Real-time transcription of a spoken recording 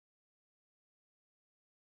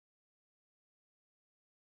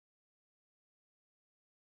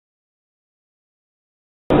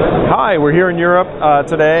Hi, we're here in Europe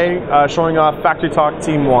today showing off FactoryTalk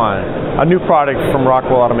TeamONE, a new product from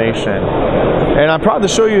Rockwell Automation. And I'm proud to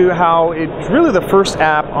show you how it's really the first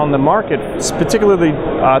app on the market, particularly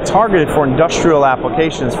targeted for industrial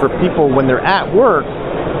applications for people when they're at work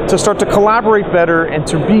to start to collaborate better and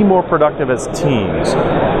to be more productive as teams.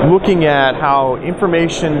 Looking at how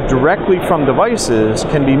information directly from devices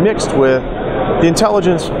can be mixed with the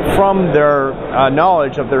intelligence from their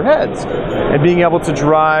knowledge of their heads and being able to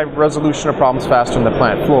drive resolution of problems faster on the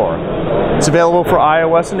plant floor. It's available for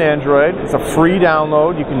iOS and Android. It's a free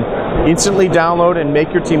download. You can instantly download and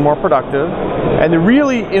make your team more productive. And the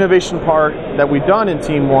really innovation part that we've done in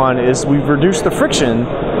TeamONE is we've reduced the friction,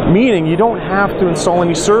 meaning you don't have to install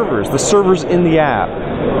any servers. The server's in the app.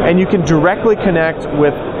 And you can directly connect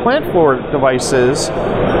with plant floor devices,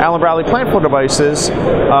 Allen Bradley plant floor devices,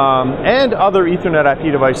 and other Ethernet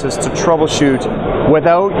IP devices to troubleshoot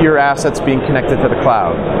without your assets being connected to the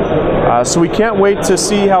cloud. So we can't wait to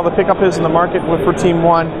see how the pickup is in the market for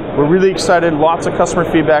TeamONE. We're really excited. Lots of customer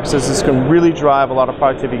feedback says this can really drive a lot of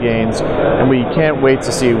productivity gains, and we can't wait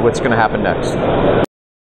to see what's going to happen next.